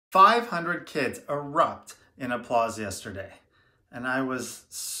500 kids erupt in applause yesterday. And I was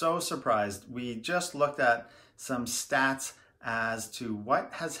so surprised. We just looked at some stats as to what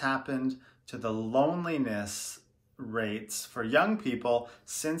has happened to the loneliness rates for young people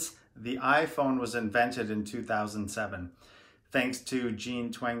since the iPhone was invented in 2007. Thanks to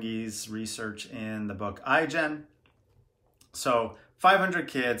Twenge's research in the book iGen. So 500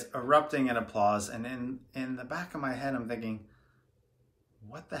 kids erupting in applause, and in the back of my head I'm thinking,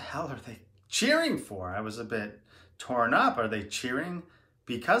 what the hell are they cheering for? I was a bit torn up. Are they cheering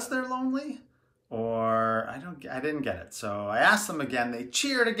because they're lonely? Or I didn't get it. So I asked them again, they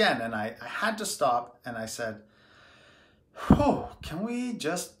cheered again, and I had to stop and I said, oh, can we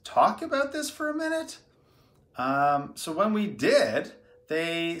just talk about this for a minute? So when we did,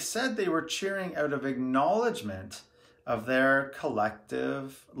 they said they were cheering out of acknowledgement of their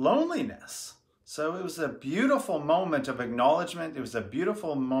collective loneliness. So it was a beautiful moment of acknowledgement. It was a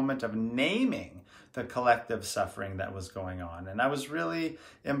beautiful moment of naming the collective suffering that was going on. And I was really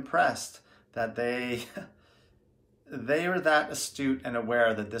impressed that they were that astute and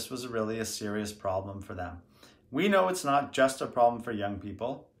aware that this was really a serious problem for them. We know it's not just a problem for young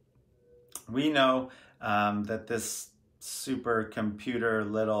people. We know that this supercomputer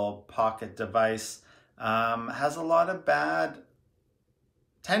little pocket device has a lot of bad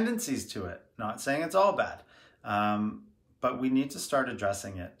tendencies to it. Not saying it's all bad, but we need to start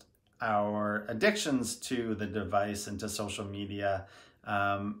addressing it. Our addictions to the device and to social media,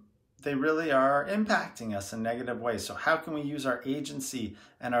 they really are impacting us in negative ways. So how can we use our agency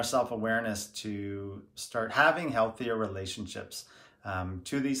and our self-awareness to start having healthier relationships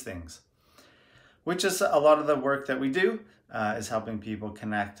to these things? Which is a lot of the work that we do, is helping people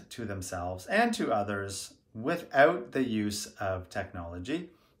connect to themselves and to others without the use of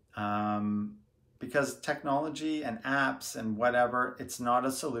technology. Because technology and apps and whatever, it's not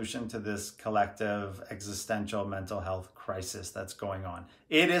a solution to this collective existential mental health crisis that's going on.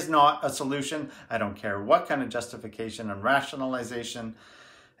 It is not a solution. I don't care what kind of justification and rationalization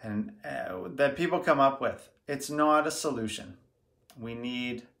and that people come up with. It's not a solution. We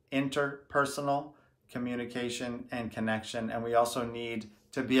need interpersonal communication and connection, and we also need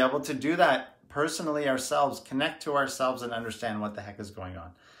to be able to do that personally ourselves, connect to ourselves and understand what the heck is going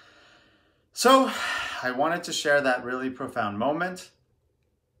on. So I wanted to share that really profound moment.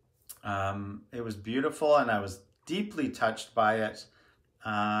 It was beautiful and I was deeply touched by it.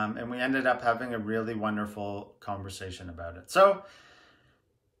 And we ended up having a really wonderful conversation about it. So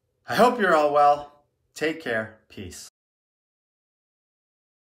I hope you're all well. Take care. Peace.